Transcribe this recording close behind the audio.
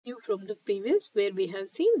New from the previous, where we have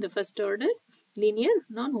seen the first order linear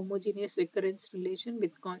non-homogeneous recurrence relation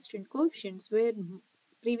with constant coefficients, where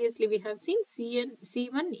previously we have seen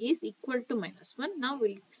C1 is equal to -1. Now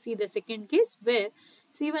we'll see the second case where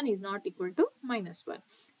C1 is not equal to -1.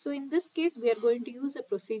 So in this case we are going to use a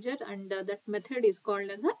procedure, and that method is called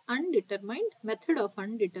as the undetermined method of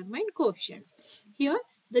undetermined coefficients. Here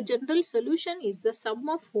the general solution is the sum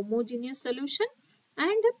of homogeneous solution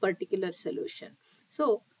and a particular solution.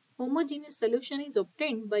 So homogeneous solution is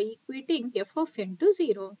obtained by equating f of n to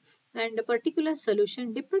 0, and a particular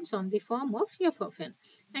solution depends on the form of f of n.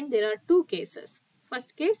 And there are two cases.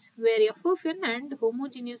 First case where f of n and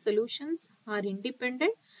homogeneous solutions are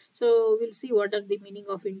independent. So we'll see what are the meaning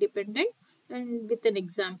of independent and with an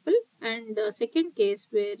example. And the second case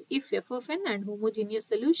where if f of n and homogeneous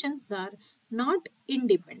solutions are not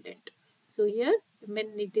independent. So here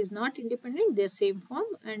when it is not independent, they are same form,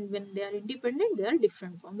 and when they are independent, they are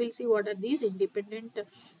different form. We'll see what are these independent,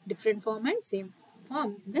 different form and same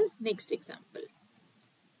form in the next example.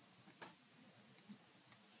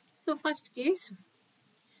 So first case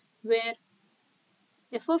where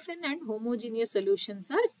f of n and homogeneous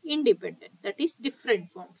solutions are independent, that is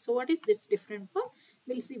different form. So what is this different form?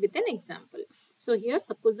 We'll see with an example. So here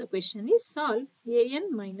suppose the question is solve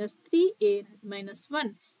an minus 3an minus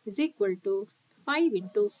 1 is equal to 5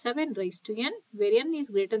 into 7 raised to n, where n is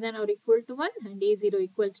greater than or equal to 1 and a0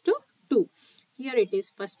 equals to 2. Here it is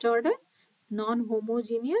first order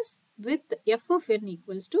non-homogeneous with f of n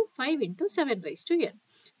equals to 5 into 7 raised to n.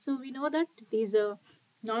 So we know that it is a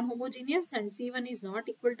non-homogeneous and C1 is not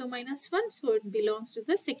equal to -1. So it belongs to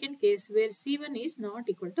the second case where C1 is not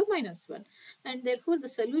equal to -1. And therefore the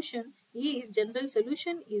solution is, general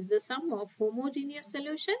solution is the sum of homogeneous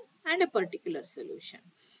solution and a particular solution.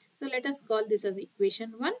 So let us call this as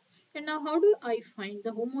equation 1. And now how do I find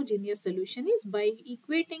the homogeneous solution? Is by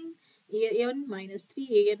equating an minus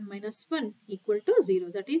 3an minus 1 equal to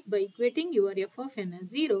 0. That is, by equating your f of n as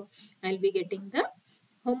 0, I will be getting the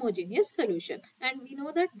homogeneous solution. And we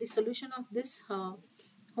know that the solution of this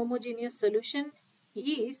homogeneous solution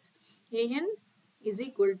is an is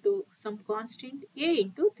equal to some constant a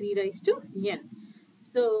into 3 raised to n.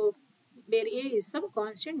 So where a is some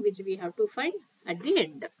constant which we have to find at the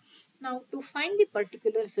end. Now to find the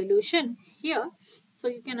particular solution here, so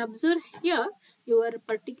you can observe here your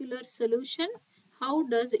particular solution. How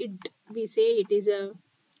does it, we say it is a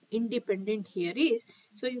independent here is,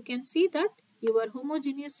 so you can see that your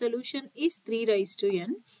homogeneous solution is 3 raised to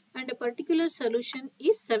n and a particular solution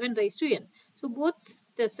is 7 raised to n. So both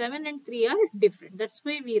the 7 and 3 are different. That's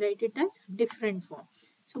why we write it as different form.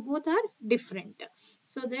 So both are different.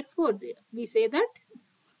 So therefore we say that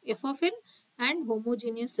f of n and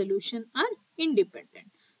homogeneous solution are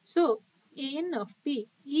independent. So an of p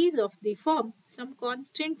is of the form some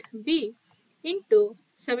constant b into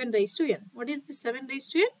 7 raised to n. What is the 7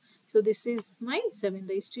 raised to n? So this is my 7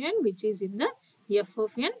 raised to n, which is in the f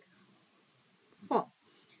of n form.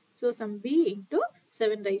 So some b into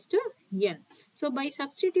 7 raised to n. So by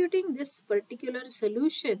substituting this particular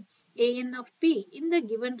solution an of p in the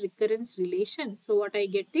given recurrence relation, so what I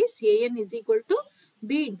get is an is equal to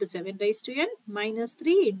b into 7 raised to n minus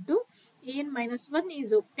 3 into an minus 1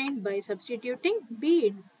 is obtained by substituting b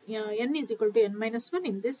in n is equal to n minus 1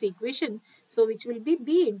 in this equation. So which will be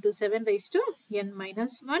b into 7 raised to n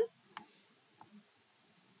minus 1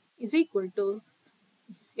 is equal to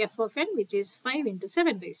f of n, which is 5 into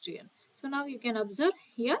 7 raised to n. So now you can observe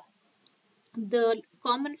here the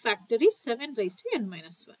common factor is 7 raised to n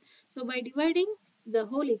minus 1. So by dividing the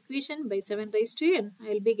whole equation by 7 raised to n, I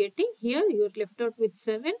will be getting here, you are left out with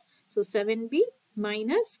 7. So 7b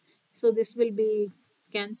minus, so this will be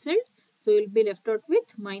cancelled. So you will be left out with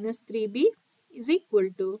minus 3b is equal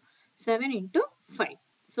to 7 into 5.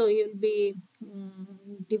 So you will be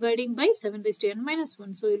dividing by 7 raised to n minus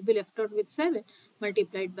 1. So you will be left out with 7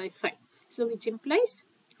 multiplied by 5. So which implies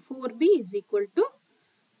 4b is equal to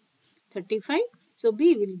 35. So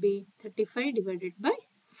b will be 35 divided by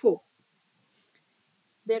 4.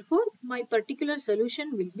 Therefore, my particular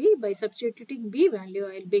solution will be, by substituting b value,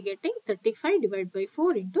 I will be getting 35 divided by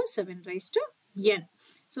 4 into 7 raised to n.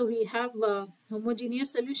 So we have a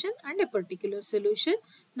homogeneous solution and a particular solution.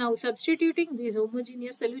 Now substituting this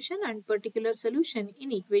homogeneous solution and particular solution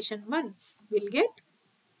in equation 1, we'll get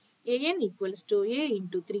an equals to a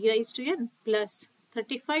into 3 raised to n plus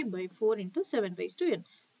 35 by 4 into 7 raised to n.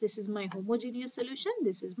 This is my homogeneous solution.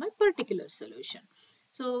 This is my particular solution.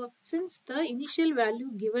 So since the initial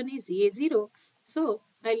value given is a0, so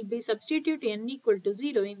I will be substitute n equal to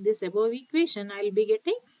 0 in this above equation. I will be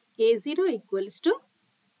getting a0 equals to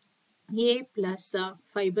a plus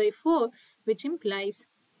 5 by 4, which implies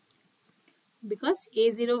because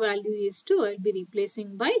a0 value is 2, I will be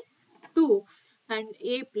replacing by 2 and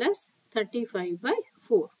a plus 35 by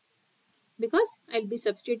 4. Because I will be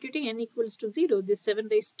substituting n equals to 0, this 7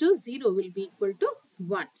 raised to 0 will be equal to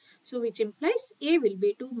 1. So which implies a will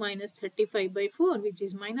be 2 minus 35 by 4, which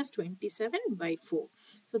is minus 27 by 4.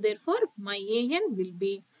 So therefore my an will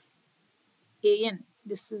be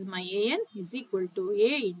this is my an is equal to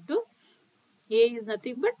a into a is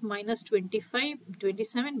nothing but minus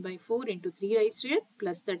 27 by 4 into 3 raised to n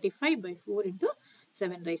plus 35 by 4 into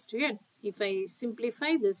 7 raised to n. If I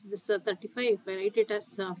simplify this 35, if I write it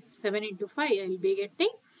as 7 into 5, I will be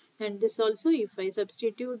getting, and this also if I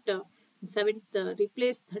substitute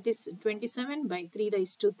replace 27 by 3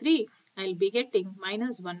 raised to 3, I will be getting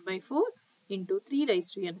minus 1 by 4 into 3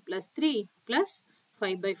 raised to n plus 3 plus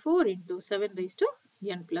 5 by 4 into 7 raised to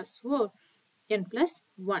n plus 4 n plus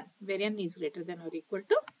 1, where n is greater than or equal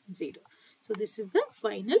to 0. So this is the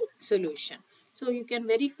final solution. So you can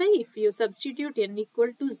verify if you substitute n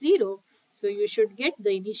equal to 0, so you should get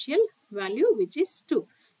the initial value which is 2.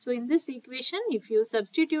 So in this equation, if you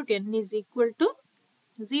substitute n is equal to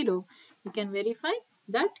 0, you can verify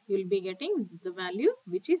that you will be getting the value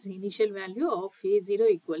which is initial value of a0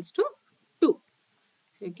 equals to 2.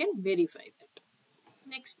 So you can verify that.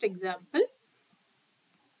 Next example.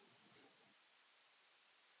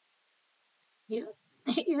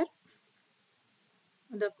 Here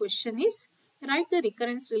the question is, write the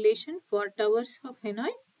recurrence relation for towers of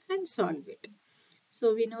Hanoi and solve it.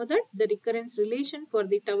 So we know that the recurrence relation for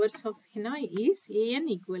the towers of Hanoi is an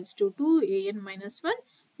equals to 2 an minus 1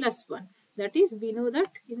 plus 1. That is, we know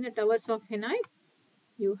that in the towers of Hanoi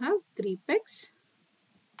you have 3 pegs.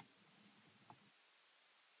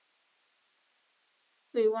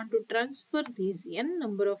 So you want to transfer these n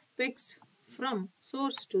number of pegs from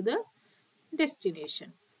source to the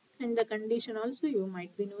destination. And the condition also you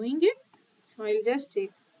might be knowing it. So I'll just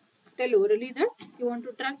tell orally that you want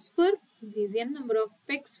to transfer these n number of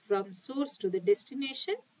pegs from source to the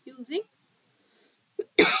destination using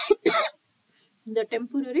the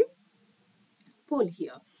temporary pole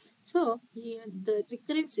here. So the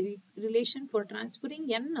recurrence relation for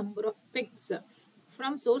transferring n number of pegs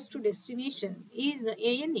from source to destination is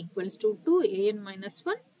an equals to 2 an minus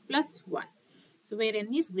 1 plus 1. So where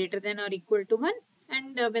n is greater than or equal to 1,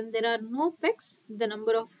 and when there are no pegs, the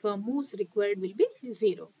number of moves required will be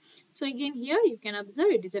 0. So again here you can observe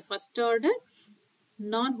it is a first order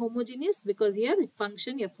non-homogeneous, because here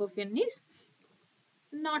function f of n is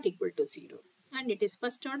not equal to 0. And it is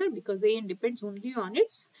first order because an depends only on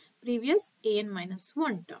its previous an minus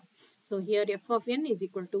 1 term. So here f of n is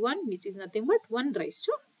equal to 1, which is nothing but 1 raised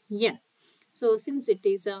to n. So since it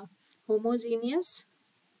is a homogeneous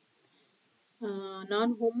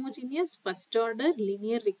non-homogeneous first order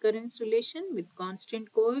linear recurrence relation with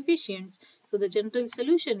constant coefficients, so the general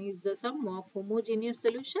solution is the sum of homogeneous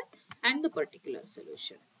solution and the particular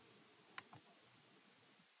solution.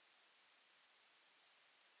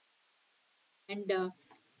 And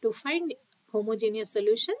to find homogeneous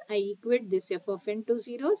solution, I equate this f of n to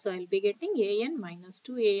 0. So I will be getting an minus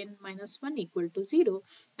 2 an minus 1 equal to 0.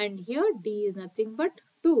 And here d is nothing but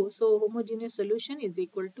 2. So homogeneous solution is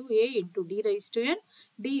equal to a into d raised to n.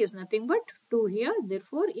 D is nothing but 2 here.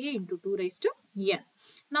 Therefore a into 2 raised to n.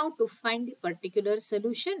 Now to find the particular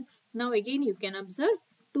solution, now again you can observe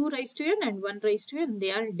 2 raised to n and 1 raised to n,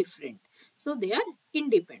 they are different. So they are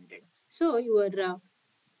independent. So your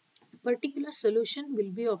particular solution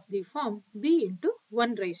will be of the form b into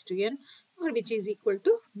 1 raised to n, or which is equal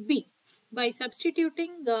to b. By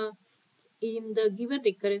substituting in the given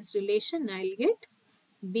recurrence relation, I will get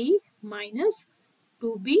b minus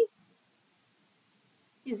 2b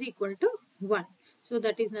is equal to 1. So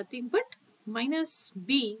that is nothing but minus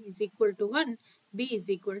b is equal to 1, b is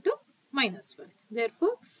equal to minus 1.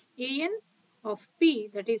 Therefore, an of p,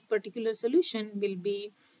 that is particular solution, will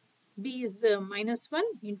be b is the minus 1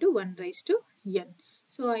 into 1 raised to n.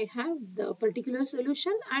 So I have the particular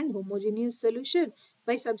solution and homogeneous solution.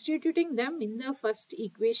 By substituting them in the first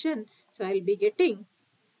equation, so I will be getting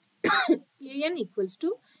an equals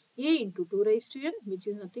to a into 2 raised to n, which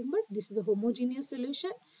is nothing but this is a homogeneous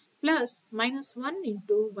solution, plus minus 1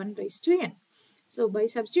 into 1 raised to n. So by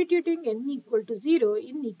substituting n equal to 0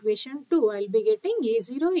 in equation 2, I will be getting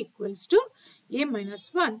a0 equals to a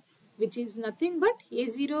minus 1, which is nothing but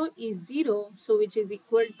a0 is 0, so which is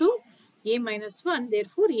equal to a minus 1,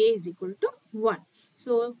 therefore a is equal to 1.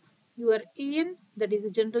 So your an, that is the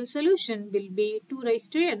general solution, will be 2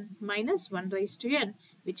 raised to n minus 1 raised to n,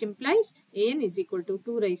 which implies an is equal to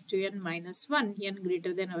 2 raised to n minus 1, n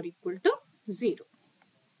greater than or equal to 0.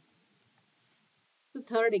 So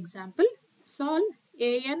third example, solve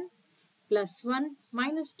an plus 1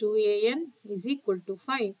 minus 2an is equal to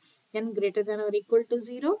 5. N greater than or equal to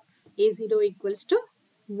 0. A0 equals to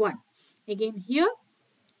 1. Again here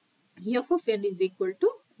f of n is equal to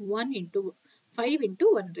 1 into 5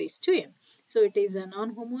 into 1 raised to n. So it is a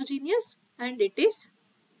non-homogeneous and it is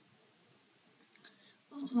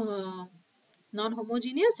uh,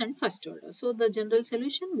 non-homogeneous and first order. So the general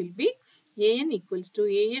solution will be an equals to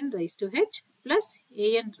an raised to h plus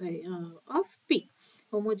an of p.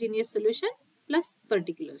 Homogeneous solution plus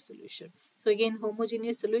particular solution. So again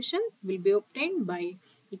homogeneous solution will be obtained by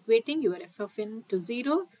equating your f of n to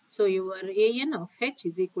 0. So your an of h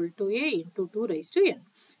is equal to a into 2 raised to n.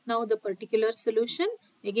 Now the particular solution,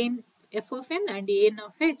 again f of n and an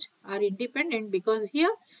of h are independent because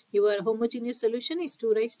here your homogeneous solution is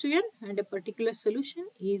 2 raised to n and a particular solution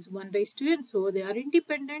is 1 raised to n. So they are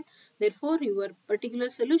independent. Therefore, your particular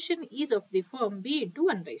solution is of the form b into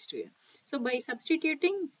 1 raised to n. So by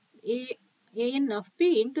substituting an of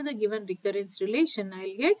p into the given recurrence relation, I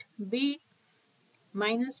will get b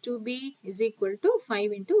minus 2b is equal to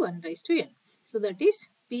 5 into 1 raised to n. So that is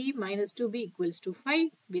p minus 2b equals to 5,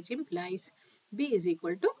 which implies b is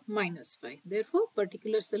equal to minus 5. Therefore,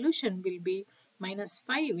 particular solution will be minus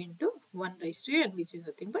 5 into 1 raised to n, which is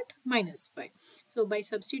nothing but minus 5. So by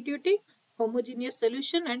substituting homogeneous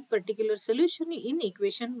solution and particular solution in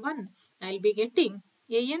equation 1, I will be getting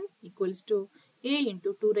an equals to a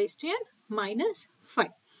into 2 raised to n minus 5.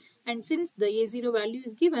 And since the a0 value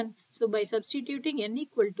is given, so by substituting n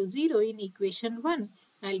equal to 0 in equation 1,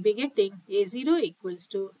 I will be getting a0 equals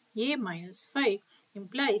to a minus 5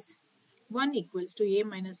 implies 1 equals to a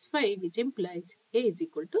minus 5, which implies a is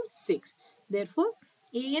equal to 6. Therefore,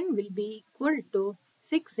 an will be equal to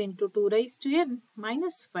 6 into 2 raised to n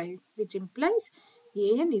minus 5, which implies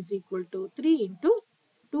an is equal to 3 into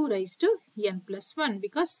 2 raised to n plus 1,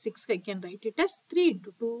 because 6 I can write it as 3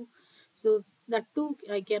 into 2. So that 2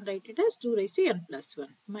 I can write it as 2 raised to n plus 1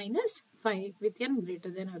 minus 5 with n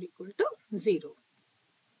greater than or equal to 0.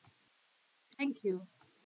 Thank you.